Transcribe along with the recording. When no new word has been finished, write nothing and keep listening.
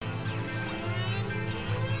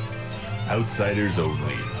Outsiders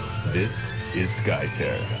only. This is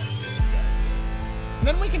Skytear. And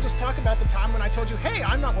then we can just talk about the time when I told you, hey,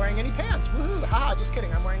 I'm not wearing any pants. Woohoo, haha, just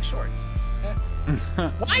kidding, I'm wearing shorts.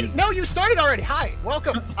 Why? No, you started already. Hi,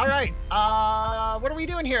 welcome. All right. What are we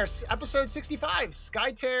doing here? Episode 65,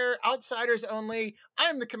 Skytear, Outsiders Only. I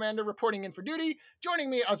am the commander reporting in for duty. Joining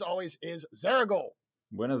me, as always, is Zaragol.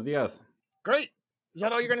 Buenos dias. Great. Is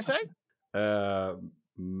that all you're going to say?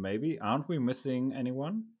 Maybe. Aren't we missing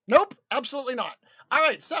anyone? Nope, absolutely not. All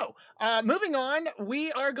right, so moving on,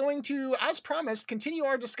 we are going to, as promised, continue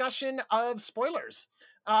our discussion of spoilers.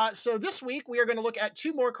 So this week, we are going to look at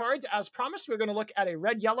two more cards. As promised, we're going to look at a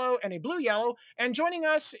red-yellow and a blue-yellow. And joining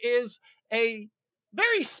us is a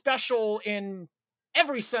very special, in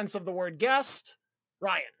every sense of the word, guest,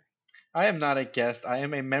 Ryan. I am not a guest. I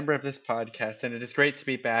am a member of this podcast, and it is great to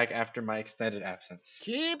be back after my extended absence.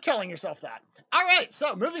 Keep telling yourself that. All right,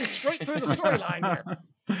 so moving straight through the storyline here.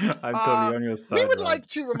 I'm totally on your side. We would like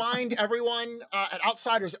to remind everyone at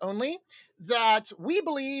Outsiders Only that we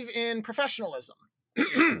believe in professionalism.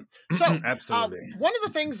 So, absolutely. One of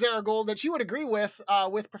the things, Zaragol, that you would agree with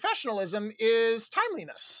professionalism is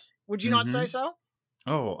timeliness. Would you not say so?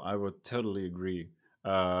 Oh, I would totally agree.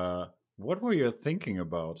 What were you thinking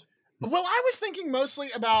about? Well, I was thinking mostly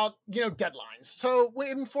about, deadlines. So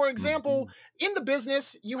when, for example, in the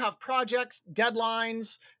business, you have projects,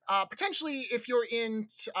 deadlines, potentially if you're in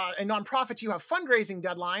a nonprofit, you have fundraising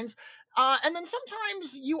deadlines. And then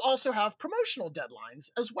sometimes you also have promotional deadlines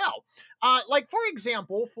as well. Like, for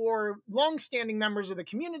example, for longstanding members of the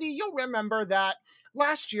community, you'll remember that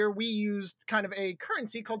last year we used kind of a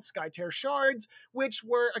currency called Skytear Shards, which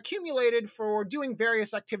were accumulated for doing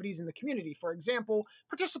various activities in the community. For example,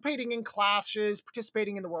 participating in classes,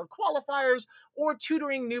 participating in the World Qualifiers, or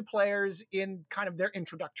tutoring new players in kind of their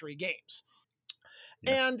introductory games.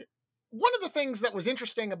 Yes. And one of the things that was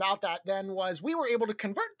interesting about that then was we were able to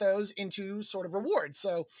convert those into sort of rewards.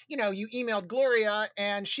 So, you emailed Gloria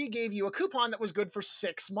and she gave you a coupon that was good for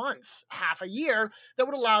 6 months, half a year, that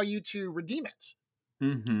would allow you to redeem it.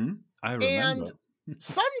 I remember. And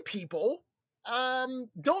some people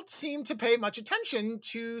don't seem to pay much attention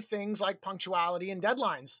to things like punctuality and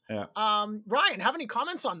deadlines. Yeah. Ryan, have any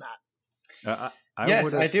comments on that?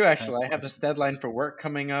 Yes, I do actually. I have this deadline for work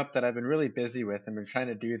coming up that I've been really busy with, and been trying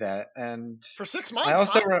to do that. And for 6 months, I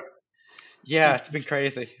also, yeah, it's been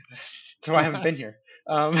crazy. That's why I haven't been here.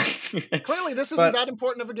 Clearly, this isn't that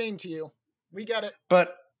important of a game to you. We get it.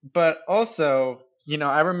 But also,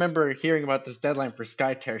 I remember hearing about this deadline for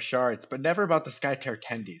Skytear Shards, but never about the Skytear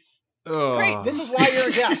Tendies. Great. This is why you're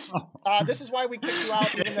a guest. This is why we kicked you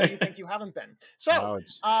out, even though you think you haven't been. So,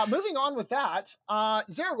 moving on with that,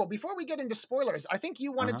 Zaragol, before we get into spoilers, I think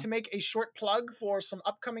you wanted to make a short plug for some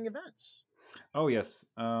upcoming events. Oh, yes.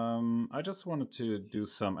 I just wanted to do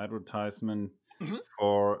some advertisement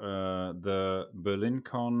for the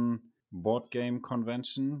BerlinCon board game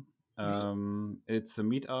convention. It's a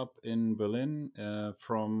meetup in Berlin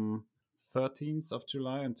from 13th of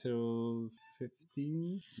July until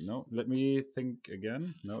 15th. No, let me think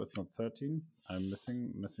again. No, it's not 13. I'm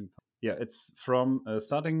missing. Yeah, it's from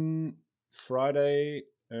starting Friday,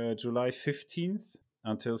 July 15th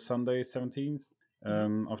until Sunday 17th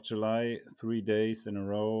of July. 3 days in a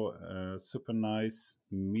row. Super nice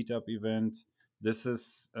meetup event. This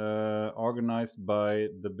is organized by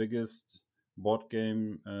the biggest board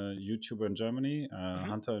game YouTuber in Germany,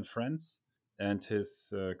 Hunter and Friends, and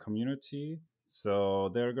his community. So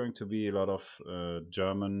there are going to be a lot of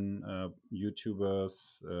German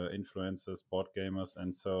YouTubers, influencers, board gamers,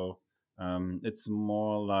 and so it's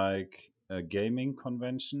more like a gaming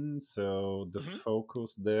convention. So the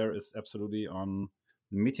focus there is absolutely on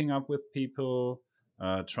meeting up with people,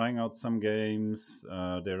 trying out some games.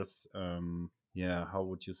 There's, how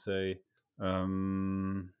would you say?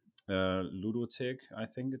 Ludothek, I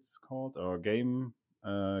think it's called, or game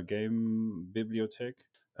bibliothek,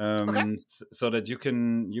 so that you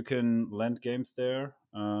can lend games there.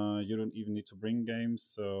 You don't even need to bring games.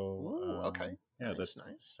 So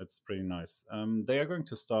that's pretty nice. They are going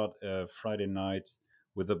to start Friday night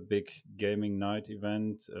with a big gaming night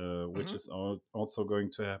event, which is also going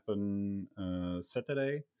to happen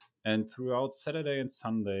Saturday, and throughout Saturday and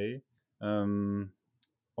Sunday.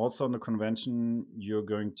 Also on the convention, you're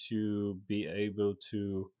going to be able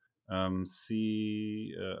to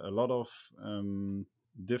see a lot of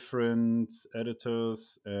different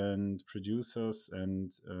editors and producers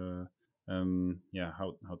and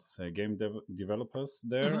how to say game developers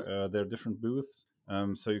there. There are different booths,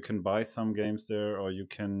 so you can buy some games there, or you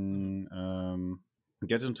can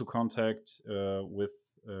get into contact with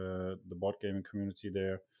the board gaming community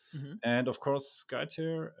there. Mhm. And of course,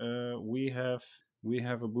 Skytier, we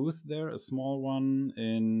have a booth there, a small one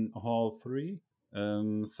in Hall 3.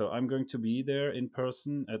 So I'm going to be there in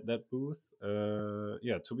person at that booth.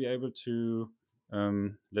 To be able to,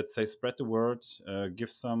 let's say, spread the word, give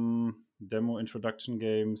some demo introduction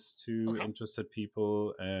games to Okay. interested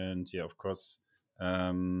people, and of course,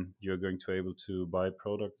 you're going to be able to buy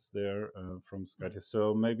products there from Skytier.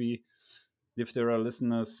 So maybe if there are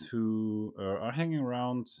listeners who are hanging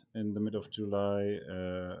around in the mid of July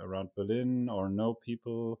around Berlin or know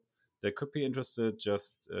people that could be interested,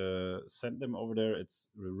 just send them over there. It's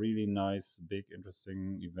a really nice, big,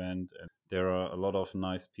 interesting event, and there are a lot of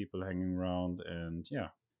nice people hanging around. And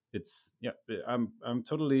I'm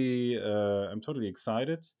totally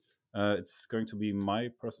excited. It's going to be my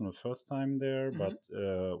personal first time there, but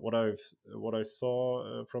what I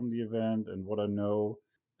saw from the event and what I know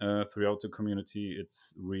throughout the community,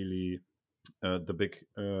 it's really the big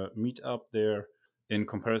meetup there in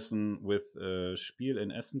comparison with Spiel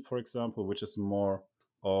in Essen, for example, which is more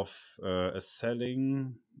of a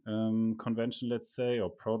selling convention, let's say, or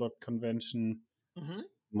product convention,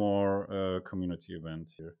 more community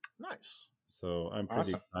event here. Nice. So I'm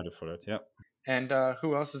pretty Awesome. excited for that. Yeah. And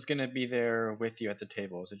who else is going to be there with you at the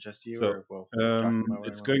table? Is it just you, So, or will you be talking about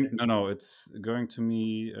it's everyone going no, it's going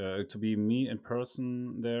to be me in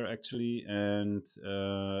person there actually, and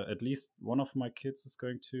at least one of my kids is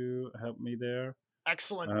going to help me there.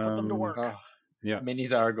 Excellent. Put them to work. Oh, Yeah, Mini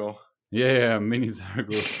Zargo. yeah, Mini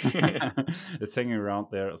Zargo is hanging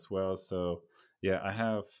around there as well. So I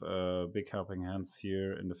have big helping hands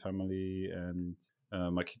here in the family, and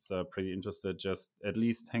my kids are pretty interested, just at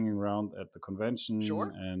least hanging around at the convention.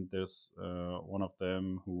 Sure. And there's one of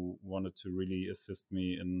them who wanted to really assist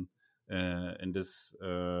me in this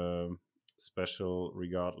special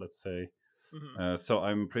regard, let's say. So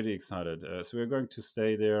I'm pretty excited. So we're going to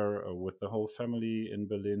stay there with the whole family in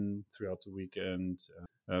Berlin throughout the weekend.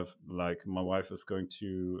 Like my wife is going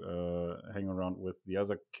to hang around with the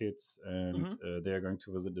other kids, and they are going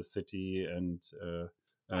to visit the city and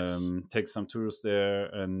take some tours there.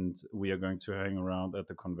 And we are going to hang around at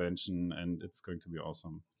the convention, and it's going to be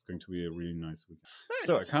awesome. It's going to be a really nice weekend.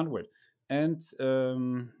 Very nice. I can't wait. And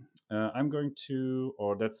I'm going to,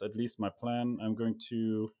 or that's at least my plan, I'm going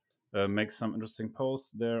to make some interesting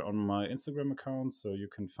posts there on my Instagram account. So you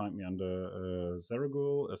can find me under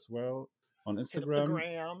Zaragul as well on Instagram.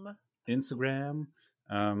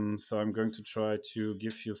 So I'm going to try to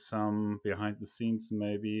give you some behind the scenes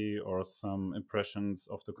maybe, or some impressions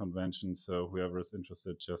of the convention. So whoever is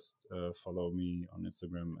interested, just follow me on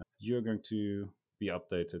Instagram. You're going to be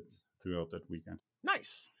updated throughout that weekend.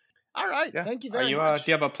 Nice. All right. Yeah. Thank you very much.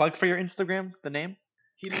 Do you have a plug for your Instagram, the name?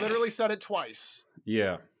 He literally said it twice.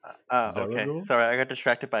 Yeah. Okay. Sorry, I got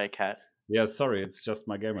distracted by a cat. Yeah, sorry, it's just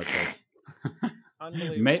my gamer tag.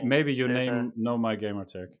 Unbelievable. Maybe you know my gamer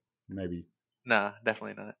tag. Maybe. No,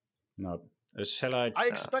 definitely not. Not. Shall I? I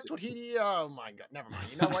expect what he. Oh my god! Never mind.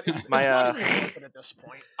 You know what? It's not even worth it at this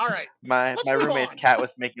point. All right. My roommate's cat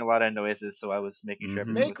was making a lot of noises, so I was making sure.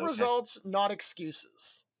 Make results, not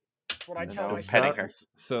excuses. That's what I tell myself. Petting her.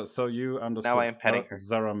 So you understood. Now I am petting her.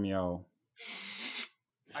 Zara Meow.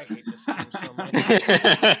 I hate this team so much.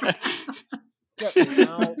 Get me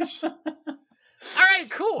out. All right,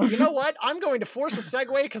 cool. You know what? I'm going to force a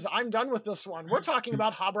segue because I'm done with this one. We're talking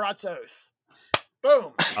about Habrat's Oath.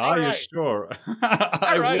 Boom. Are you sure?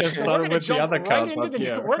 I would have started with the other card, but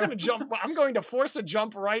we're going to jump. I'm going to force a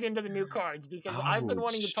jump right into the new cards because I've been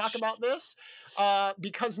wanting to talk about this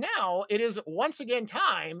because now it is once again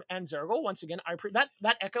time. And Zergel, once again,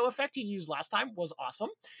 that echo effect you used last time was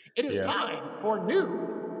awesome. It is time for new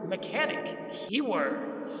mechanic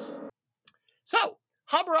keywords. So,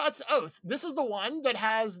 Habrat's Oath. This is the one that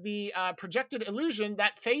has the projected illusion.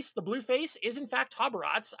 That face, the blue face, is in fact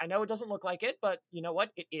Habrat's. I know it doesn't look like it, but you know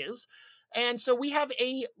what? It is. And so we have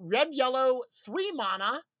a red-yellow 3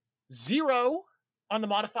 mana, 0 on the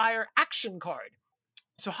modifier action card.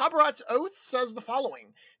 So Habrat's Oath says the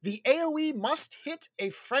following. The AoE must hit a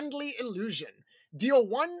friendly illusion. Deal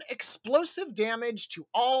 1 explosive damage to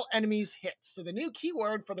all enemies hit. So the new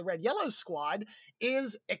keyword for the red-yellow squad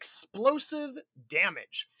is explosive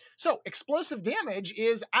damage. So explosive damage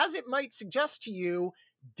is, as it might suggest to you,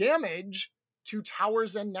 damage to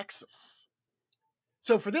towers and nexus.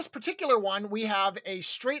 So for this particular one, we have a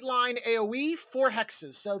straight line AoE, 4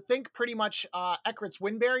 hexes. So think pretty much Ekrit's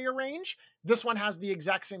Wind Barrier range. This one has the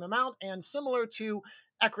exact same amount, and similar to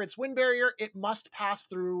Ekrit's Wind Barrier, it must pass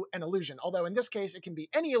through an illusion. Although in this case, it can be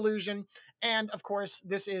any illusion. And of course,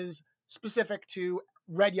 this is specific to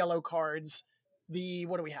red-yellow cards.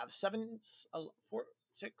 What do we have?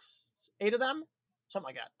 8 of them, something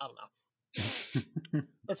like that. I don't know.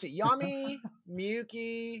 Let's see, Yami,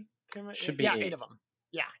 Miyuki, Should be 8 of them.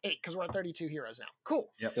 Yeah, 8 because we're at 32 heroes now.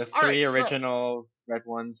 Cool. Yep. The All three right, so- original red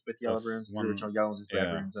ones with yellow Plus runes, the one- original yellow ones with red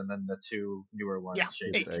yeah. runes, and then the 2 newer ones, Yeah,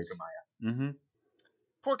 Shades 8. and Kumaya. Mm-hmm.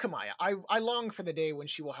 Poor Kamaya. I long for the day when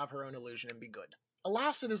she will have her own illusion and be good.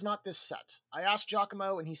 Alas, it is not this set. I asked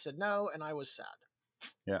Giacomo and he said no, and I was sad.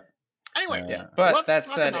 Yeah. Anyways, Yeah. But let's that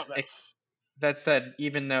talk said, about this. That said,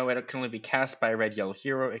 even though it can only be cast by a red-yellow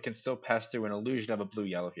hero, it can still pass through an illusion of a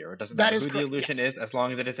blue-yellow hero. It doesn't That matter is who correct, the illusion yes. is, as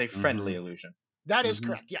long as it is a friendly illusion. That is Mhm.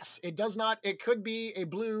 correct. Yes, it does not. It could be a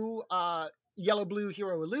blue, yellow-blue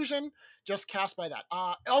hero illusion, just cast by that.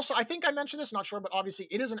 Also, I think I mentioned this, not sure, but obviously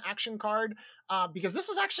it is an action card because this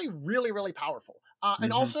is actually really, really powerful.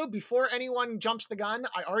 And Mhm. also, before anyone jumps the gun,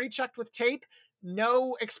 I already checked with tape.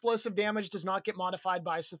 No explosive damage does not get modified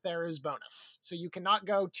by Cytheru's bonus, so you cannot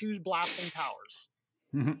go 2 blasting towers.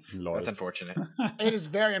 Lol. That's unfortunate. It is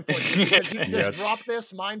very unfortunate because you can just Yes. drop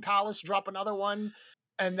this Mind Palace, drop another one,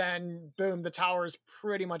 and then boom, the tower is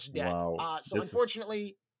pretty much dead. Wow. So This is-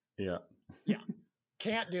 unfortunately, Yeah.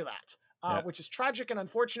 can't do that, Yeah. which is tragic and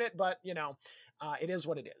unfortunate, but it is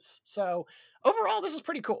what it is. So overall, this is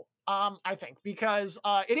pretty cool. I think because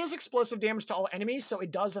it is explosive damage to all enemies, so it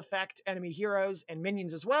does affect enemy heroes and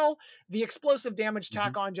minions as well. The explosive damage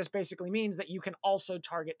tack on just basically means that you can also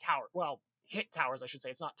target hit towers, I should say.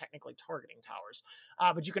 It's not technically targeting towers,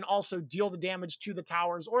 but you can also deal the damage to the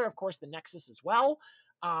towers or, of course, the Nexus as well.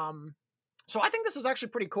 So I think this is actually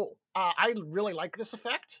pretty cool. I really like this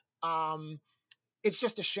effect. It's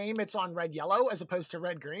just a shame it's on red-yellow as opposed to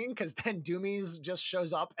red-green, because then Doomies just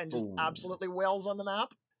shows up and just Ooh. absolutely wails on the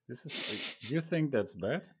map. This is. Do you think that's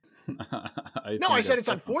bad? No, I said it's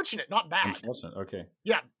unfortunate, not bad. Unfortunate. Okay.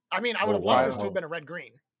 I mean, I would have Well, loved this to wow. have been a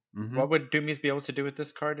red-green. Mhm. What would Doomies be able to do with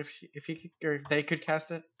this card if he could, or they could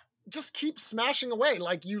cast it? Just keep smashing away.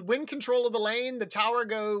 Like, you win control of the lane, the tower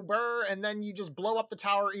go burr, and then you just blow up the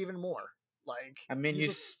tower even more. Like, I mean, you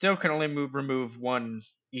just still can only remove 1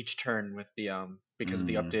 each turn with the because of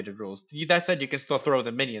the Mm. updated rules. That said, you can still throw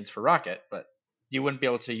the minions for Rocket, but you wouldn't be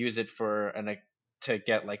able to use it for to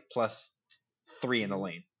get like +3 in the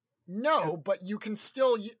lane. no, but you can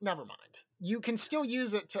still never mind. You can still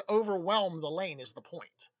use it to overwhelm the lane is the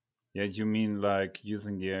point. Yeah, you mean like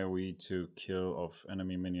using the AoE to kill off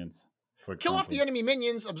enemy minions, for Kill example. off the enemy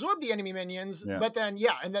minions, absorb the enemy minions, Yeah. but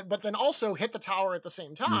then also hit the tower at the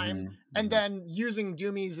same time, Mhm, and mhm. then using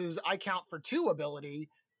Doomies' I count for 2 ability.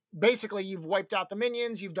 Basically, you've wiped out the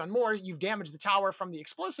minions, you've done more, you've damaged the tower from the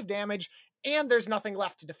explosive damage, and there's nothing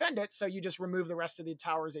left to defend it, so you just remove the rest of the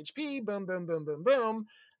tower's HP, boom, boom, boom, boom, boom,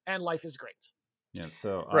 and life is great. Yeah.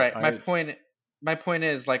 So Right. I, My point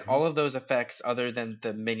is, like, Mhm. all of those effects, other than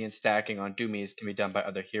the minion stacking on Doomies, can be done by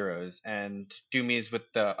other heroes. And Doomies,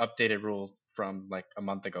 with the updated rule from like a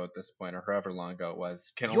month ago at this point, or however long ago it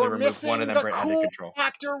was, can only You're remove missing 1 of them the for under cool control.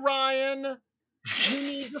 factor, Ryan. You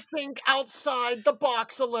need to think outside the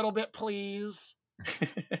box a little bit, please.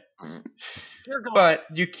 You're gone. But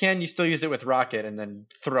you still use it with Rocket and then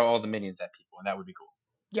throw all the minions at people, and that would be cool.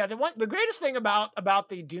 Yeah, the greatest thing about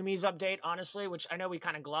the Doomies update, honestly, which I know we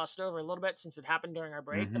kind of glossed over a little bit since it happened during our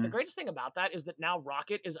break, but the Mhm. greatest thing about that is that now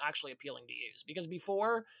Rocket is actually appealing to use, because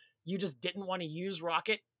before you just didn't want to use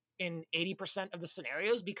Rocket in 80% of the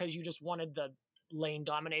scenarios because you just wanted the lane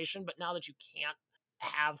domination, but now that you can't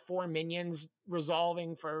have 4 minions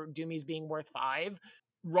resolving for Doomies being worth 5,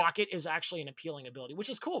 Rocket is actually an appealing ability, which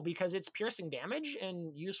is cool because it's piercing damage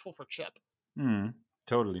and useful for chip.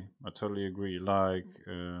 Totally. I totally agree. Like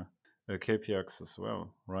KPX as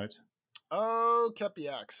well, right? Oh,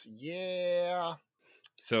 Kepiax, yeah.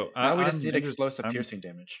 So Now we just I'm need interest- explosive I'm- piercing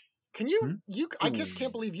damage. Can you, Hmm? I just can't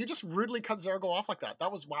Ooh. believe you just rudely cut Zergo off like that.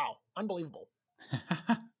 That was, wow, unbelievable.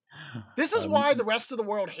 This is why the rest of the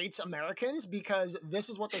world hates Americans, because this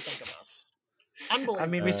is what they think of us. Unbelievable. I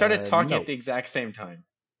mean, we started talking no. at the exact same time.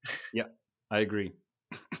 I agree.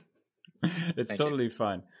 It's Thank you. totally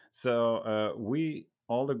fine. So we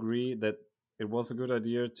all agree that it was a good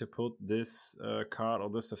idea to put this card or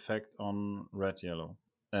this effect on red yellow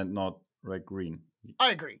and not red green.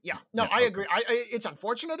 I agree. Yeah. No, Yeah, I okay. agree. It's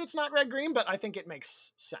unfortunate it's not red green, but I think it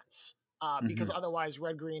makes sense because Mm-hmm. otherwise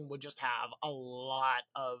red green would just have a lot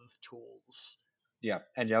of tools. Yeah,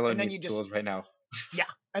 and yellow And then needs you just- tools right now.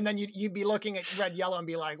 And then you'd be looking at red yellow and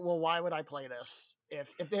be like, well, why would I play this?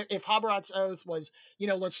 If Habarat's Oath was,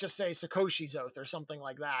 let's just say Sakoshi's Oath or something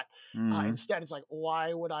like that. Mhm. Instead, it's like,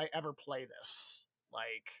 why would I ever play this?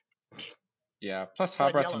 Like, Yeah, plus Red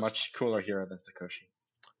Habrat's a yellow much sucks. cooler hero than Sakoshi.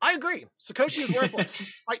 I agree. Sakoshi is worthless.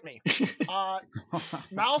 Fight me.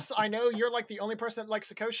 Mouse, I know you're like the only person that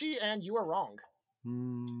likes Sakoshi, and you are wrong.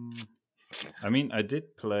 I mean, I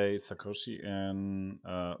did play Sakoshi in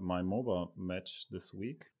my MOBA match this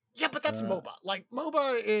week. Yeah, but that's MOBA. Like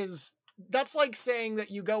MOBA that's like saying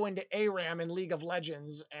that you go into ARAM in League of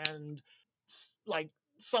Legends and like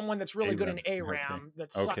someone that's really good in ARAM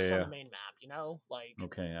that sucks on the main map, you know? Like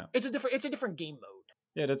it's a different game mode.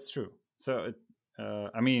 Yeah, that's true. So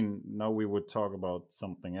I mean, now we would talk about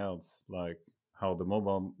something else, like how the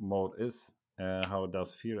MOBA mode is, how it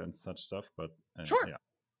does feel and such stuff, but sure.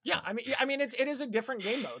 Yeah, I mean, it is a different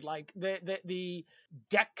game mode. Like the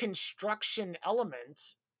deck construction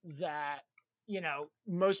element that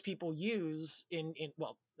most people use in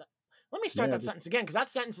well. Let me start that sentence again, because that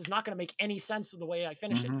sentence is not going to make any sense of the way I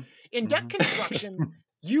finish it. In deck construction,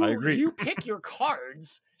 you pick your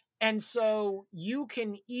cards, and so you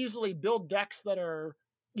can easily build decks that are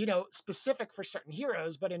specific for certain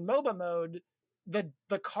heroes. But in MOBA mode,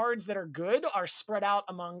 the cards that are good are spread out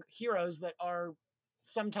among heroes that are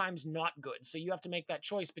sometimes not good. So you have to make that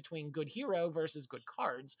choice between good hero versus good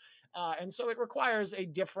cards. And so it requires a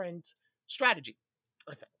different strategy,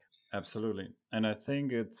 I think. Absolutely. And I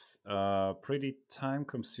think it's pretty time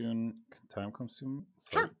consuming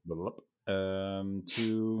sure.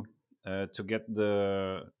 To get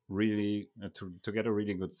the really to get a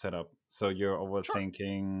really good setup. So you're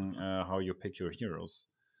overthinking how you pick your heroes.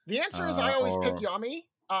 The answer is I always pick Yami.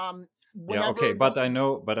 Yeah, okay, but I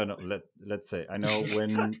know. Let's say I know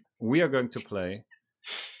when we are going to play,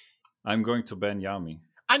 I'm going to ban Yami.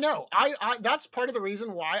 I know. I that's part of the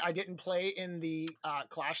reason why I didn't play in the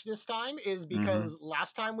Clash this time, is because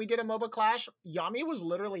last time we did a MOBA Clash, Yami was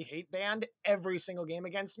literally hate banned every single game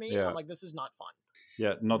against me. Yeah. I'm like, this is not fun.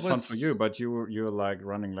 Yeah, not fun for you, but you're like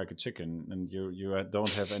running like a chicken, and you don't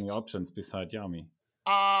have any options beside Yami.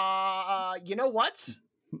 You know what?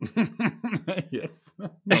 Yes.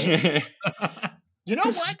 No. You know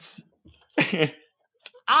what?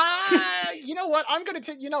 You know what? I'm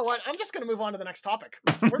just gonna move on to the next topic.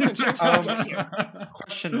 We're gonna change subjects here.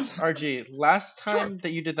 Question, RG. Last time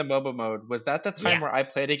that you did the MOBA mode, was that the time where I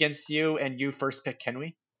played against you and you first picked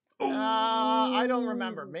Kenwi? I don't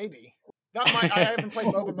remember. Maybe I haven't played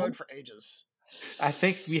MOBA mode for ages. I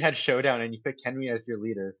think we had Showdown and you picked Kenwi as your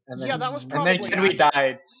leader. And then, that was probably. And then Kenwi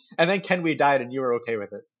died. And then Kenwi died, and you were okay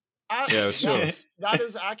with it. Sure. That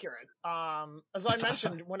is accurate. As I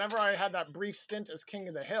mentioned, whenever I had that brief stint as King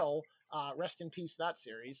of the Hill, rest in peace that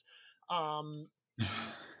series. I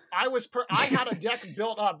had a deck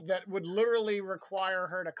built up that would literally require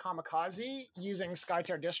her to kamikaze using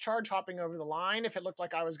Skytear Discharge, hopping over the line if it looked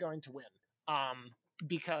like I was going to win.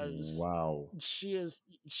 Because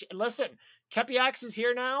listen, Kepiax is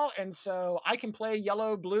here now, and so I can play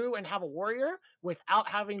yellow blue and have a warrior without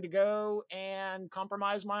having to go and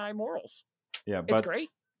compromise my morals. Yeah, it's great.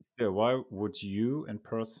 Still, why would you in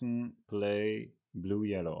person play blue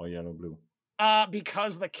yellow or yellow blue?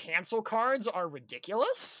 Because the cancel cards are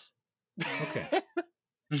ridiculous. Okay.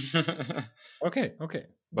 Okay.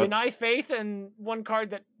 But Deny Faith, and one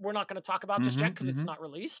card that we're not going to talk about just yet because it's not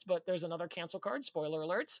released, but there's another cancel card, spoiler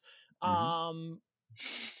alerts.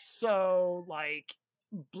 So like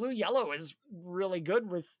blue yellow is really good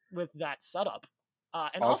with that setup.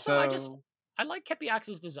 And also I like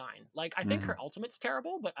Kepiax's design. Like I think her ultimate's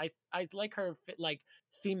terrible, but I like her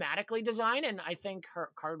thematically design, and I think her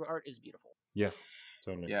card art is beautiful. Yes.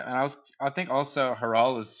 Totally. Yeah, and I think also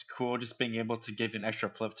Haral is cool. Just being able to give an extra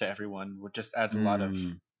flip to everyone just adds a lot of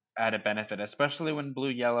added benefit, especially when blue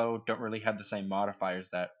yellow don't really have the same modifiers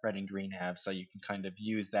that red and green have. So you can kind of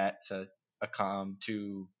use that to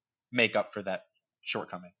make up for that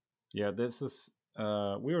shortcoming. Yeah, this is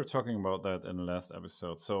we were talking about that in the last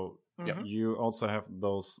episode. So you also have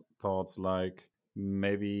those thoughts like,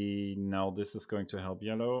 maybe now this is going to help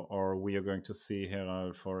yellow, or we are going to see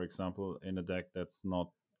Herald, for example, in a deck that's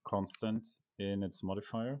not constant in its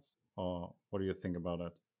modifiers? Or what do you think about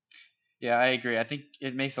that? Yeah, I agree. I think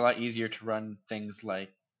it makes it a lot easier to run things like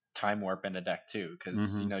Time Warp in a deck too,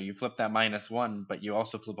 because you flip that -1, but you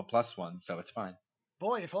also flip a +1, so it's fine.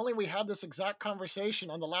 Boy, if only we had this exact conversation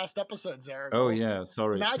on the last episode, Zarek. Oh yeah,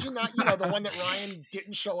 sorry. Imagine that, the one that Ryan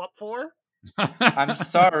didn't show up for. I'm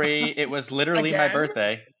sorry, it was literally my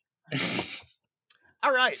birthday.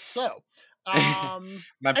 All right, so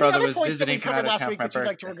my brother was points that we visiting from covered out of last town week for my that you'd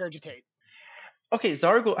like to birthday. regurgitate? Okay,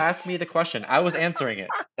 Zargo asked me the question. I was answering it.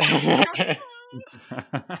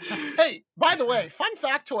 Hey, by the way, fun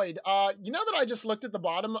factoid. You know that I just looked at the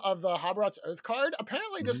bottom of the Habrat's Oath card?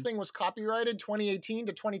 Apparently this thing was copyrighted 2018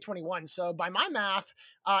 to 2021. So by my math,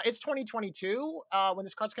 it's 2022 when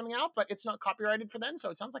this card's coming out, but it's not copyrighted for then, so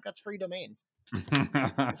it sounds like that's free domain.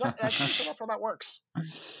 So that's how that works.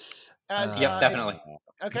 Yep, definitely.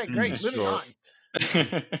 Okay, great. Moving on.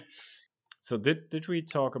 So did we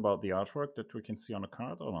talk about the artwork that we can see on the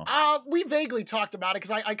card or not? We vaguely talked about it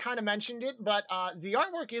because I kind of mentioned it, but the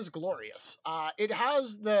artwork is glorious. It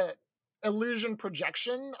has the illusion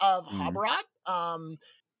projection of Habarat,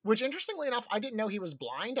 which interestingly enough, I didn't know he was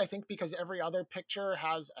blind. I think because every other picture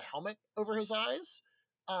has a helmet over his eyes.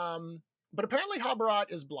 But apparently Habarat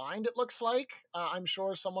is blind, it looks like. I'm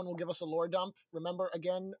sure someone will give us a lore dump. Remember,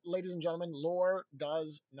 again, ladies and gentlemen, lore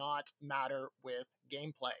does not matter with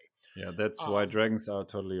gameplay. Yeah, that's why dragons are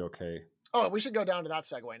totally okay. Oh, we should go down to that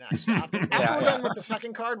segue next. After we're done with the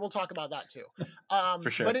second card, we'll talk about that too. For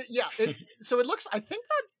sure. But so it looks, I think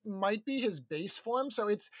that might be his base form. So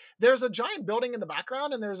there's a giant building in the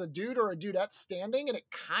background and there's a dude or a dudette standing and it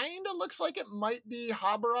kind of looks like it might be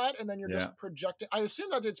Habarat and then you're just projecting. I assume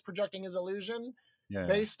that it's projecting his illusion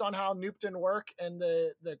based on how Nupton work and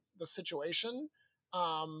the situation.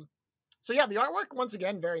 So yeah, the artwork, once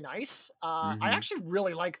again, very nice. I actually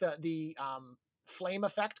really like the flame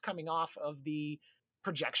effect coming off of the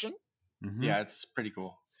projection. Yeah, it's pretty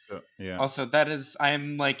cool. So, yeah. Also,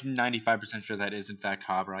 I'm like 95% sure that is in fact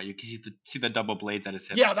Habarat. You can see the double blades at his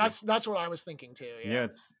hip. Yeah, that's what I was thinking too. Yeah,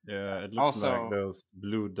 it looks like those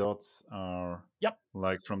blue dots are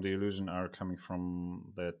like from the illusion are coming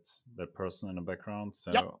from that person in the background.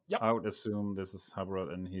 So I would assume this is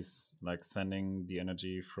Habarat and he's like sending the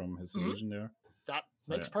energy from his illusion there. That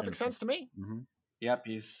makes perfect sense to me. Yep,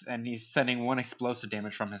 he's sending one explosive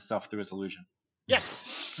damage from himself through his illusion.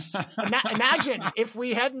 Yes. Imagine if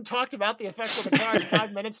we hadn't talked about the effect of the card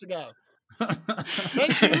 5 minutes ago.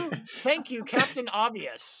 Thank you, Captain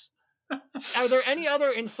Obvious. Are there any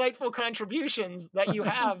other insightful contributions that you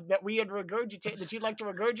have that we had that you'd like to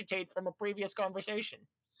regurgitate from a previous conversation?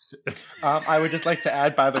 I would just like to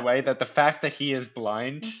add, by the way, that the fact that he is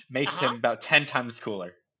blind makes him about 10 times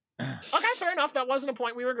cooler. Okay, fair enough. That wasn't a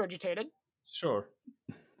point we regurgitated. Sure.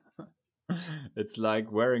 It's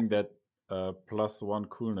like wearing that +1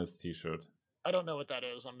 coolness t-shirt. I don't know what that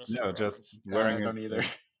is. I'm missing. No, just wearing I don't either.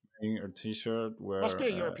 Wearing a t-shirt where must be a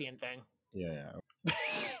European thing. Yeah.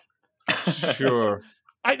 Sure.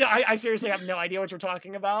 I seriously have no idea what you're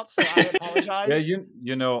talking about, so I apologize. Yeah,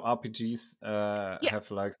 you know RPGs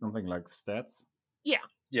have like something like stats. Yeah.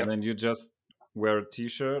 And then you just wear a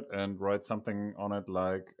t-shirt and write something on it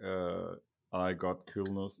like I got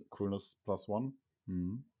coolness +1.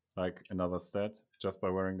 Like another stat just by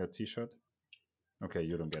wearing that t-shirt. Okay,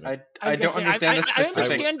 you don't get it. I don't understand I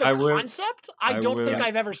understand the concept. I don't think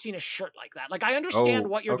I've ever seen a shirt like that. Like I understand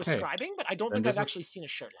what you're describing, but I don't think I've actually seen a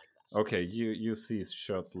shirt like that. Okay, you see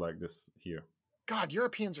shirts like this here. God,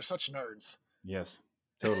 Europeans are such nerds. Yes,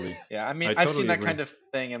 totally. Yeah, I mean, I've seen that kind of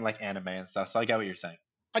thing in like anime and stuff, so I get what you're saying.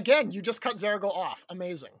 Again, you just cut Zerigal off.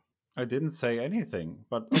 Amazing. I didn't say anything,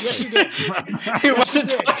 but okay. Yes, you did. Yes, you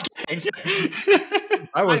did.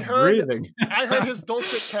 I was breathing. I heard his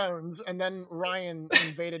dulcet tones, and then Ryan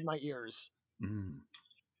invaded my ears.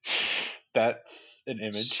 That's an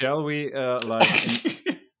image. Shall we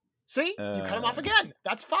See, you cut him off again.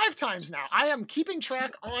 That's 5 times now. I am keeping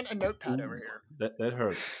track on a notepad over here. That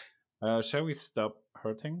hurts. Shall we stop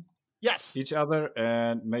hurting? Yes. Each other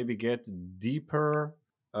and maybe get deeper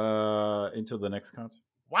into the next card?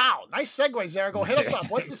 Wow, nice segue, Zerigal. Hit us up.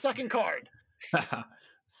 What's the second card?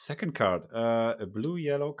 Second card, a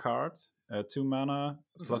blue-yellow card, 2 mana,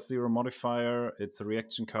 +0 modifier. It's a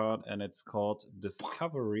reaction card, and it's called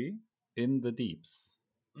Discovery in the Deeps.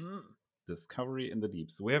 Discovery in the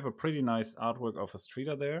Deeps. We have a pretty nice artwork of a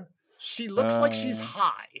streeter there. She looks like she's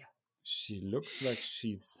high. She looks like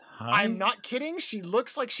she's high? I'm not kidding. She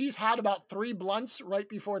looks like she's had about 3 blunts right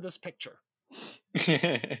before this picture.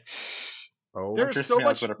 There's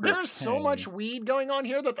so much weed going on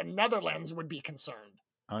here that the Netherlands would be concerned.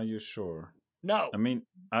 Are you sure? No. I mean,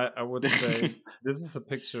 I would say this is a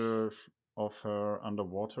picture of her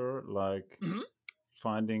underwater, like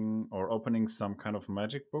finding or opening some kind of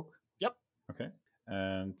magic book. Yep. Okay.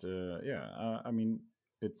 And I mean,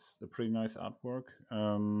 it's a pretty nice artwork.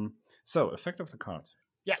 So, effect of the card.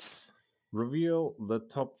 Yes. Reveal the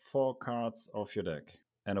top 4 cards of your deck.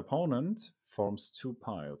 An opponent forms 2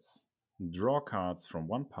 piles. Draw cards from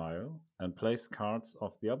one pile and place cards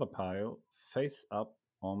of the other pile face up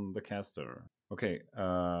on the caster. Okay,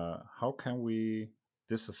 how can we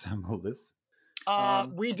disassemble this?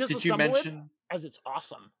 We disassemble it as it's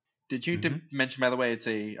awesome. Did you mention, by the way, it's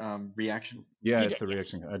a reaction? Yeah, it's a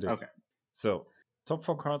reaction. Yes. I did. Okay. So, top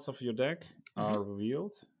 4 cards of your deck are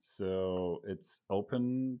revealed. So, it's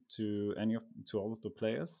open to all of the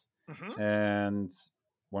players. And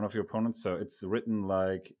one of your opponents, so it's written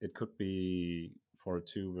like it could be for a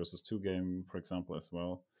 2 versus 2 game, for example, as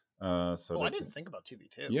well. So Oh, I that didn't is, think about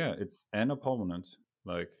 2v2. yeah, it's an opponent.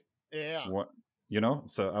 Like Yeah. what,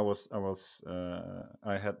 So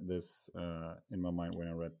I had this in my mind when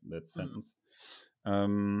I read that sentence.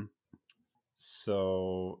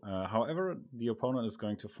 However, the opponent is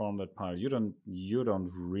going to form that pile. You don't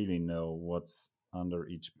really know what's under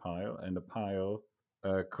each pile, and a pile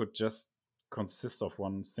could just consist of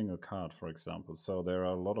one single card, for example. So there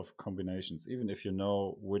are a lot of combinations. Even if you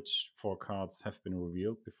know which 4 cards have been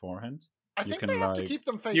revealed beforehand, I you think can they have to like keep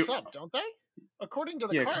them face up, don't they? According to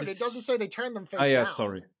the Yeah, 'cause card, it it's doesn't say they turn them face ah, yeah, down.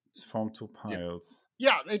 sorry, it's form 2 yeah, piles.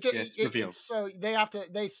 Yeah, it's revealed. it's so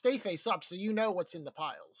they stay face up, so you know what's in the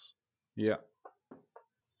piles. Yeah.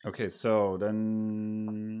 Okay, so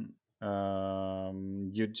then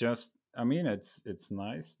you just, I mean, it's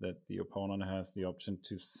nice that the opponent has the option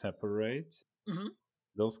to separate Mhm.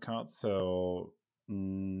 those cards. So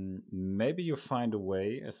maybe you find a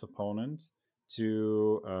way as opponent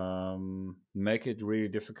to make it really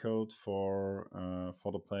difficult for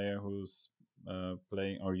the player who's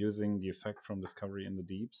playing or using the effect from Discovery in the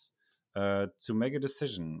Deeps to make a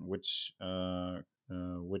decision which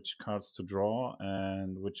cards to draw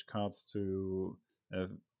and which cards to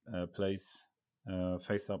place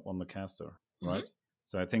face up on the caster, right?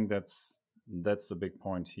 So I think that's the big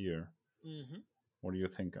point here. What do you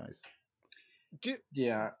think, guys?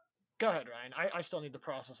 Yeah. Go ahead, Ryan. I still need to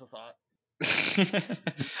process a thought.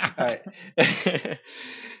 All right.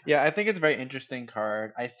 Yeah, I think it's a very interesting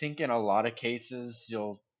card. I think in a lot of cases,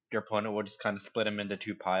 your opponent will just kind of split them into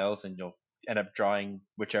 2 piles, and you'll end up drawing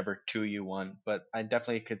whichever 2 you want. But I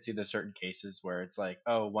definitely could see there's certain cases where it's like,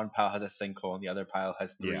 oh, one pile has a sinkhole and the other pile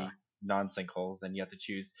has 3 Yeah. non-sinkholes, and you have to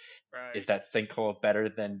choose, Right. is that sinkhole better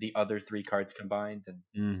than the other 3 cards combined? And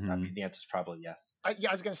I Mhm. mean, the answer is probably yes. I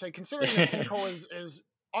was gonna say, considering that sinkhole is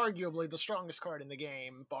arguably the strongest card in the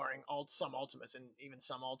game, barring some ultimates, and even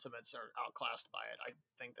some ultimates are outclassed by it. I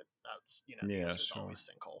think that's the Yeah, answer is sure. always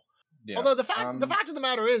sinkhole. Yeah. Although the fact of the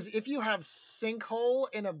matter is, if you have sinkhole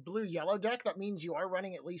in a blue-yellow deck, that means you are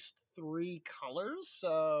running at least 3 colors.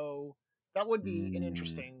 So that would be an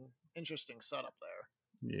interesting setup there.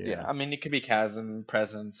 Yeah, I mean, it could be Chasm,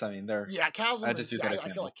 Presence. I mean, they're Chasm. I just use that I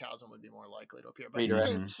example. feel like Chasm would be more likely to appear, but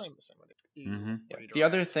Redirect. same with it. Yeah. The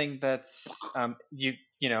other thing that's you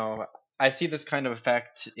know, I see this kind of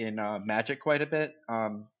effect in Magic quite a bit.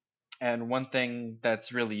 And one thing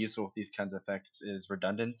that's really useful with these kinds of effects is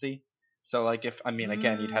redundancy. So like if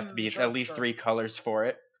again, you'd have to be at least 3 colors for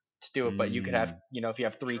it to do it, but you could have if you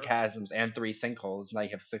have 3 chasms and 3 sinkholes, now you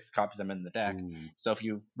have 6 copies of them in the deck. So if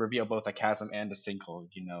you reveal both a chasm and a sinkhole,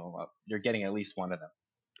 you're getting at least one of them.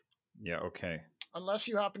 Yeah, okay. Unless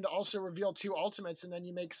you happen to also reveal 2 ultimates and then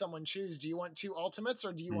you make someone choose, do you want 2 ultimates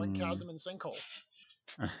or do you want chasm and sinkhole?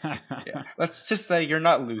 Yeah, let's just say you're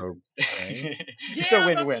not losing. Okay. It's a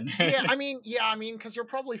win-win. Because you're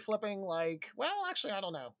probably flipping actually, I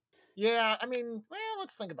don't know.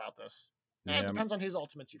 Let's think about this. It depends on whose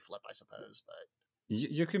ultimates you flip, I suppose. But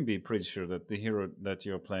you can be pretty sure that the hero that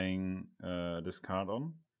you're playing this card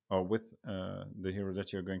on, or with the hero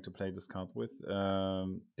that you're going to play this card with,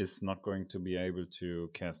 is not going to be able to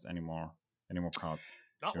cast any more cards.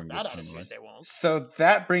 Not with that attitude, right? They won't. So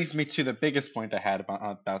that brings me to the biggest point I had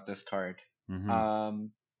about this card.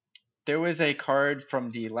 There was a card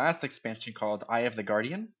from the last expansion called Eye of the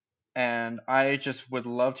Guardian, and I just would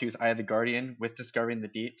love to use Eye of the Guardian with Discovering the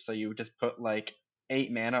Deep. So you would just put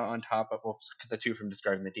 8 mana on top of the 2 from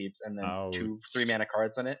Discovering the Deeps, and then 2 3-mana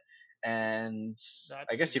cards on it. And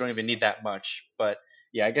I guess you don't even need that much, but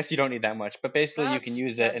yeah, I guess you don't need that much. But basically, you can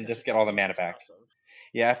use it and just get all the mana back.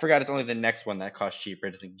 Yeah, I forgot it's only the next one that costs cheaper.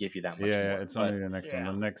 It doesn't give you that much more. Yeah, it's only the next one.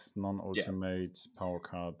 The next non-ultimate power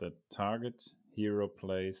card that target hero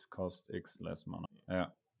plays cost X less mana. Yeah.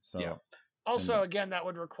 So. Yeah. Also, again, that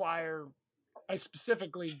would require a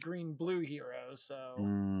specifically green-blue hero. So.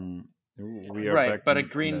 We are right, but a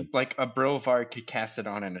green a Brovard could cast it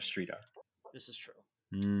on an Astrida. This is true.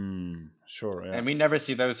 Sure. Yeah. And we never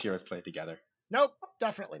see those heroes play together. Nope,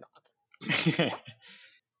 definitely not.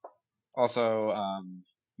 Also,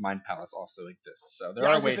 Mind Palace also exists, so there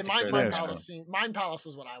are ways to Mind Palace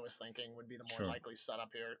is what I was thinking would be the more likely setup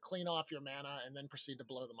here. Clean off your mana and then proceed to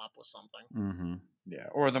blow them up with something. Yeah,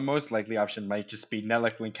 or the most likely option might just be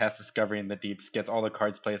Nelliklin casts Discovery in the Deeps, gets all the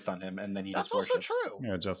cards placed on him, and then he just worships. That's also true.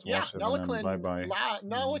 Yeah, just worship and then bye-bye.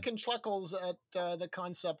 Nelliklin chuckles at the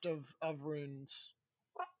concept of runes.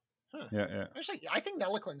 Huh. Yeah. Actually, I think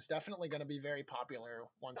Nelliklin's definitely going to be very popular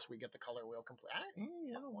once we get the color wheel complete.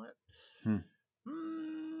 You know what?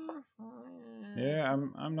 Yeah,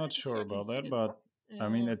 I'm not sure about that, but I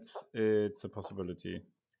mean it's a possibility.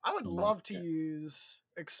 I would Some love to use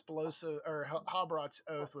explosive or Halbrot's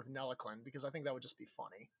Oath with Nelliclin because I think that would just be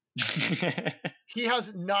funny. He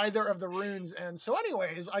has neither of the runes, and so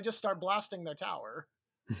anyways, I just start blasting their tower.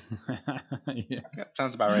 Yeah.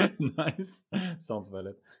 Sounds about right. Nice. Sounds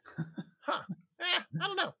valid. Huh. I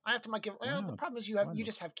don't know. I have to make it. Well, the Yeah, problem is why you not?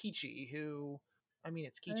 just have Kichi, who, I mean,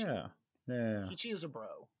 it's Kichi. Yeah. Yeah. Kichi is a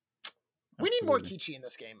bro. We need more Kichi in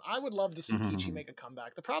this game. I would love to see Mhm, Kichi mhm. make a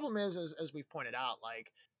comeback. The problem is, as we've pointed out,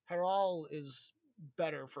 like Heral is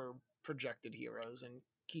better for projected heroes, and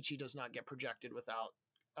Kichi does not get projected without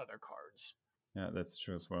other cards. Yeah, that's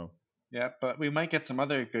true as well. Yeah, but we might get some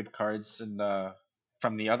other good cards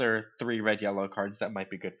from the other 3 red-yellow cards that might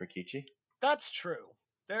be good for Kichi. That's true.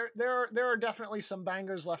 There are definitely some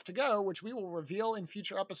bangers left to go, which we will reveal in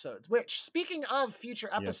future episodes. Which, speaking of future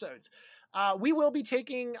episodes, we will be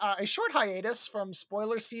taking a short hiatus from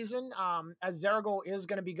spoiler season, as Zeragul is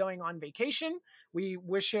going to be going on vacation. We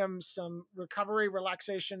wish him some recovery,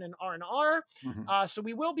 relaxation, and R&R. Mhm. So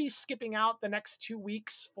we will be skipping out the next 2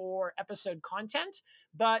 weeks for episode content.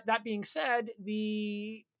 But that being said,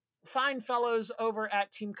 the fine fellows over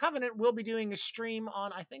at Team Covenant will be doing a stream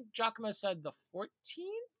on, I think Giacomo said the 14th,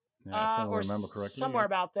 Yeah, if I or remember correctly, somewhere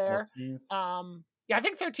yes, about there. 14th. Yeah, I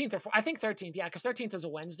think 13th I think 13th, yeah, because 13th is a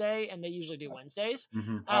Wednesday, and they usually do Wednesdays.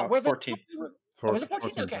 Mhm. Where 14th. Oh, was it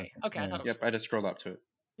 14th? 14th, Okay, okay, I yeah. thought it was. Yep, I just scrolled up to it.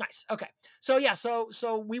 Nice. Okay. So yeah, so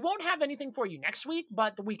we won't have anything for you next week,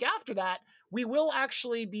 but the week after that, we will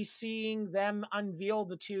actually be seeing them unveil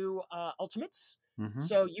the 2 ultimates. Mhm.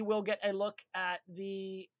 So you will get a look at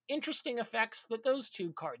the interesting effects that those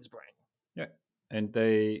 2 cards bring. Yeah, and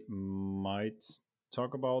they might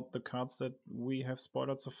talk about the cards that we have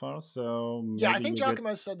spoiled so far. So maybe Yeah, I think you get-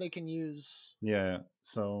 Giacomo said they can use. Yeah,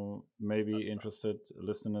 so maybe That stuff. interested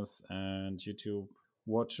listeners and YouTube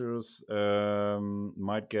watchers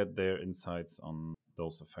might get their insights on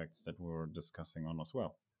those effects that we were discussing on as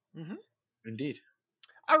well. Indeed.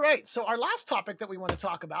 All right, so our last topic that we want to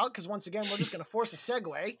talk about, because once again, we're just going to force a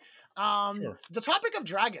segue. Sure. The topic of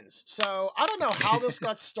dragons. So I don't know how this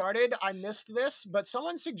got started. I missed this, but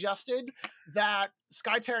someone suggested that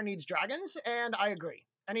Skyterra needs dragons, and I agree.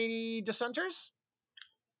 Any dissenters?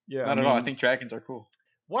 Yeah, Not at all. I think dragons are cool.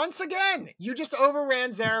 Once again, you just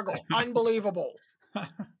overran Zeragul. Unbelievable.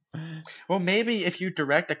 Well, maybe if you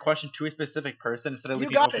direct a question to a specific person instead of You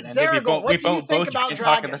leaving got open it. ended, Zeragul, what do you think about can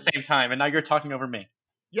talk at the same dragons? time, and now you're talking over me.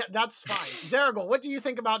 Yeah, that's fine. Zeragul, what do you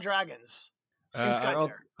think about dragons? In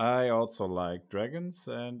Skyterra. I also like dragons,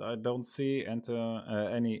 and I don't see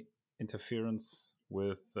any interference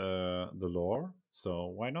with the lore. So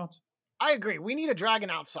why not? I agree. We need a dragon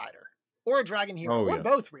outsider or a dragon hero, Oh, or yes.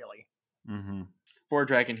 both, really. Mm-hmm. 4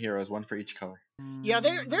 dragon heroes, 1 for each color. Yeah,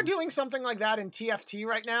 they're doing something like that in TFT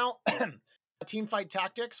right now. Teamfight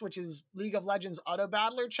Tactics, which is League of Legends auto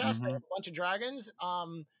battler chess. They have a bunch of dragons.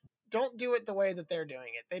 Don't do it the way that they're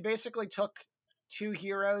doing it. They basically took 2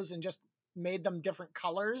 heroes and just made them different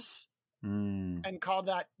colors and called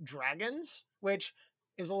that dragons, which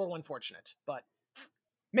is a little unfortunate, but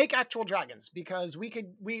make actual dragons, because we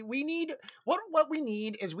need what we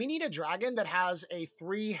need is we need a dragon that has a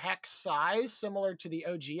 3 hex size similar to the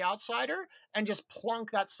OG outsider, and just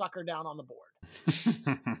plunk that sucker down on the board.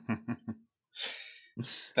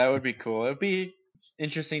 That would be cool. It would be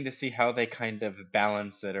interesting to see how they kind of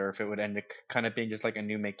balance it, or if it would end up kind of being just like a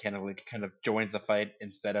new mechanic, like kind of joins the fight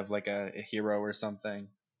instead of like a hero or something.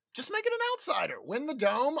 Just make it an outsider. Win the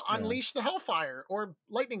dome, unleash the Hellfire, or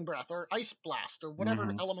Lightning Breath, or Ice Blast, or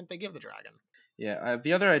whatever element they give the dragon. Yeah,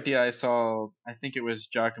 the other idea I saw, I think it was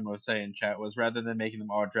Giacomo say in chat, was rather than making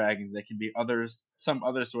them all dragons, they can be some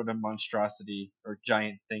other sort of monstrosity or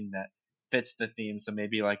giant thing that fits the theme. So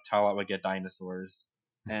maybe like Tala would get dinosaurs.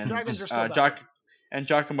 And Dragons are still better. And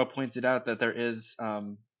Giacomo pointed out that there is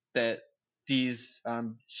that these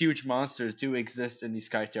huge monsters do exist in the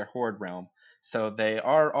Skytear Horde realm, so they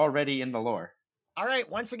are already in the lore. All right,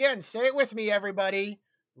 once again, say it with me, everybody.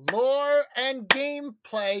 Lore and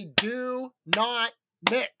gameplay do not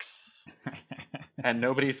mix. And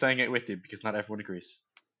nobody's saying it with you because not everyone agrees.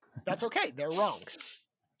 That's okay. They're wrong.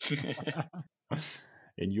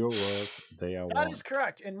 In your world, they are That wrong. is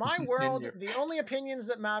correct. In my world, the only opinions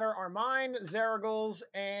that matter are mine, Zeragul's,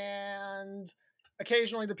 and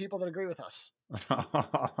occasionally the people that agree with us.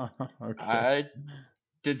 Okay.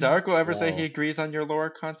 Did Zarko ever say Wow. he agrees on your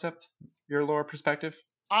lore concept, your lore perspective?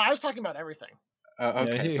 I was talking about everything.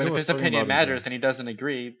 Okay, he but if was his talking opinion about his matters own. and he doesn't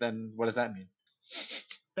agree, then what does that mean?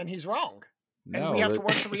 Then he's wrong. And No, we have to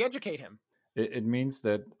work to re-educate him. it means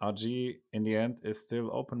that RG in the end is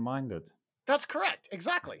still open-minded. That's correct.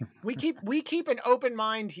 Exactly. We keep an open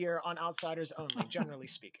mind here on Outsiders Only, generally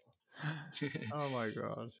speaking. Oh my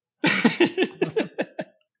god.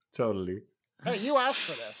 Totally. Hey, you asked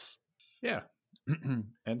for this. Yeah.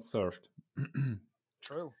 And served.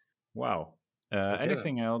 True. Wow. Okay,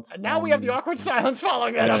 Anything else? And now we have the awkward silence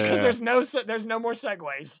following that up because Yeah. there's no more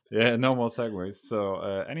segues. Yeah, no more segues. So,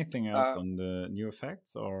 anything else Uh, on the new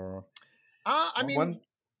effects or? I mean,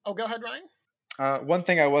 oh, go ahead, Ryan. One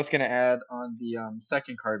thing I was going to add on the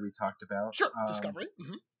second card we talked about. Sure, Discovery.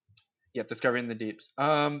 Yep, Discovery in the Deeps.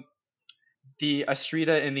 The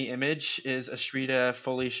Astrida in the image is Astrida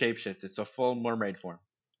fully shapeshifted, so full mermaid form.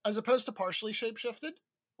 As opposed to partially shapeshifted?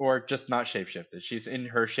 Or just not shapeshifted. She's in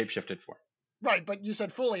her shapeshifted form. Right, but you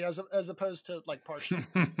said fully as opposed to like partially.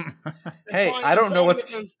 Hey, I don't know what.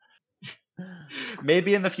 There's...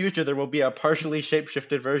 Maybe in the future there will be a partially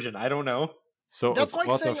shapeshifted version. I don't know. So That's a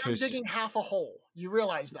like saying I'm fish. digging half a hole. You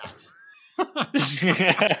realize that.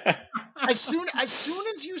 As soon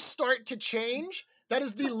as you start to change, that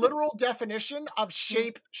is the literal definition of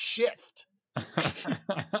shape shift.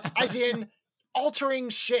 As in altering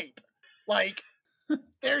shape. Like,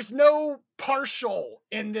 there's no partial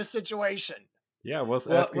in this situation. Yeah, I was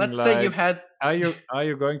Well, asking let's like, say you had. are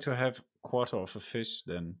you going to have quarter of a fish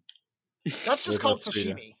then? That's just With called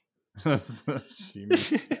Astrida. sashimi.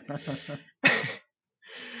 Sashimi.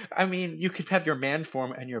 I mean, you could have your man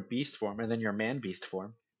form and your beast form, and then your man beast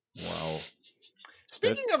form. Wow.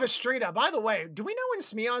 Speaking of That's- Astrida, by the way, do we know when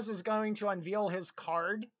Smiaz is going to unveil his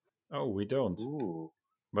card? Oh, we don't. Ooh,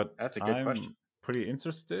 But that's a good I'm question. pretty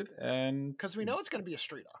interested, and Because we know it's going to be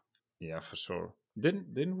Astrida. yeah, for sure.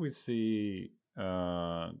 Didn't we see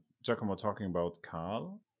Giacomo talking about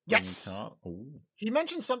Carl? Bringing Yes. Carl? Ooh. He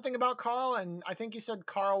mentioned something about Carl, and I think he said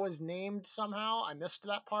Carl was named somehow. I missed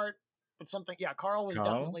that part. But something, yeah, Carl was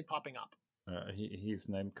Carl? definitely popping up. He's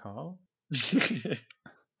named Carl.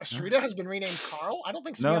 Astrida has been renamed Carl? I don't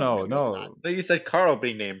think No, Smiaz is no, going to go for no. No, you said Carl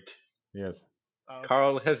being named. Yes. that. Okay.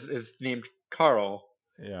 Carl is named Carl.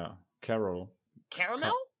 Yeah. Carol.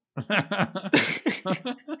 Caramel?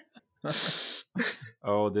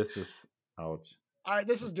 Oh, this is out. All right,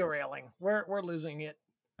 this is derailing. We're losing it.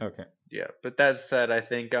 Okay. Yeah, but that said, I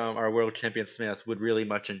think our world champion Smias would really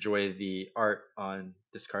much enjoy the art on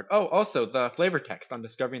this card. Oh, also the flavor text on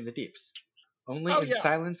Discovering the Deeps. Only Oh, in yeah.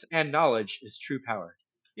 silence and knowledge is true power.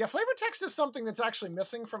 Yeah, flavor text is something that's actually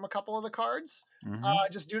missing from a couple of the cards, Mhm.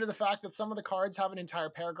 just due to the fact that some of the cards have an entire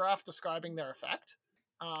paragraph describing their effect.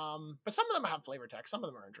 But some of them have flavor text. Some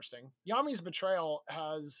of them are interesting. Yami's Betrayal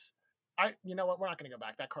has, you know what? We're not going to go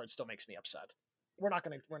back. That card still makes me upset. We're not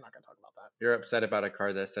going to talk about that. You're upset about a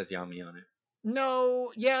card that says Yami on it.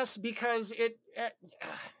 No, yes, because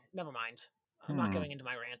never mind. I'm not Hmm. going into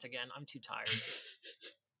my rant again. I'm too tired.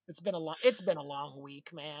 It's been a long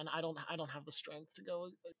week, man. I don't have the strength to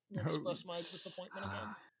go express my disappointment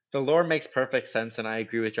again. The lore makes perfect sense, and I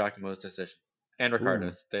agree with Giacomo's decision. And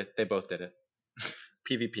Ricardo's. They both did it.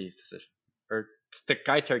 PvP's decision. Or the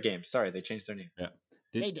Gaiter Games. Sorry, they changed their name.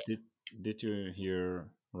 They did. Did you hear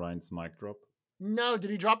Ryan's mic drop? No, did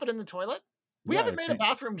he drop it in the toilet? We Yeah, haven't I made think- a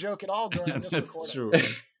bathroom joke at all during this That's recording.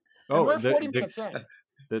 true. And we're 40 the- minutes in.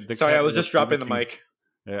 the Sorry, cat I was just dropping the visiting- mic.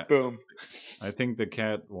 Yeah, Boom. I think the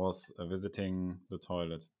cat was visiting the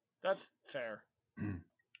toilet. That's fair.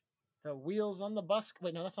 The wheels on the bus.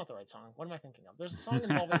 Wait, no, that's not the right song. What am I thinking of? There's a song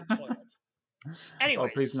involving a toilet. Oh,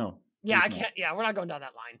 Anyways. please no. Yeah, Please I no. can't. Yeah, we're not going down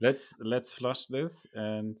that line. Let's flush this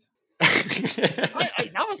and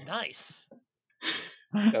That was nice.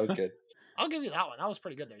 That was good. I'll give you that one. That was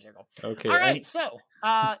pretty good there, Zergol. okay. All right, and- so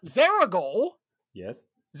Zeragol, yes.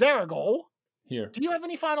 do you have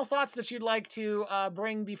any final thoughts that you'd like to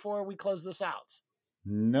bring before we close this out?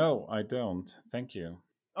 No, I don't. Thank you.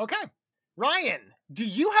 Okay. Ryan, do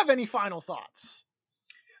you have any final thoughts?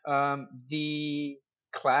 The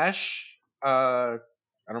Clash, I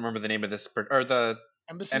don't remember the name of this, or the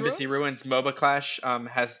Embassy Ruins MOBA Clash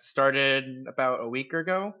has started about a week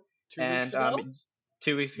ago. 2 weeks ago?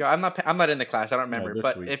 2 weeks ago. I'm not in the Clash. I don't remember. this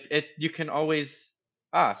But week. if it you can always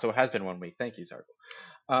so it has been 1 week. Thank you, Zargle.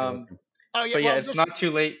 Oh, yeah, But yeah, well, it's just- not too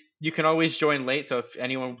late. You can always join late. So if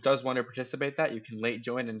anyone does want to participate, that you can late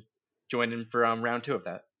join and join in for round 2 of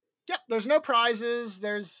that. Yeah, there's no prizes.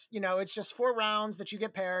 There's, it's just 4 rounds that you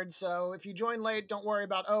get paired. So if you join late, don't worry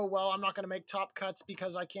about, oh, well, I'm not going to make top cuts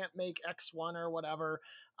because I can't make X1 or whatever.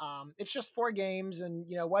 It's just 4 games. And,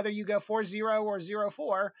 whether you go 4-0 or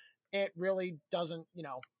 0-4, it really doesn't,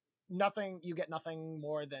 you get nothing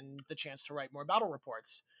more than the chance to write more battle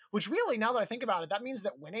reports, which really, now that I think about it, that means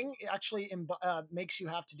that winning actually makes you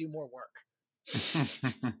have to do more work.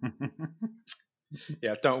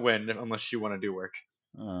 Yeah, don't win unless you want to do work.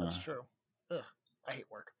 That's true. Ugh, I hate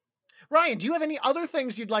work. Ryan, do you have any other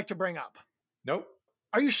things you'd like to bring up? Nope.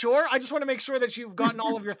 Are you sure? I just want to make sure that you've gotten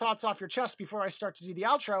all of your thoughts off your chest before I start to do the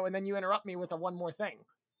outro, and then you interrupt me with a one more thing.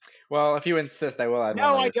 Well, if you insist, I will add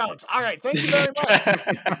No, one I other thing. don't. All right, thank you very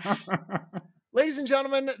much. Ladies and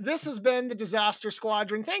gentlemen, this has been the Disaster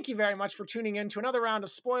Squadron. Thank you very much for tuning in to another round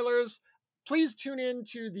of spoilers. Please tune in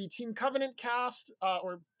to the Team Covenant cast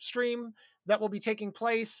or stream that will be taking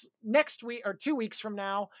place next week or 2 weeks from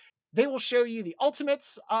now. They will show you the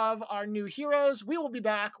ultimates of our new heroes. We will be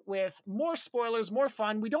back with more spoilers, more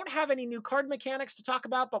fun. We don't have any new card mechanics to talk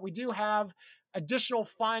about, but we do have additional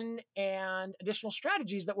fun and additional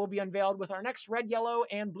strategies that will be unveiled with our next red, yellow,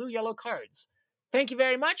 and blue, yellow cards. Thank you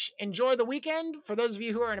very much. Enjoy the weekend. For those of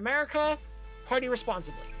you who are in America, party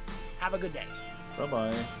responsibly. Have a good day.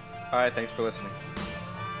 Bye-bye. All right, thanks for listening.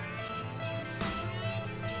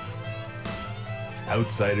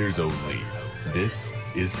 Outsiders only. This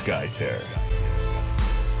is Skytear.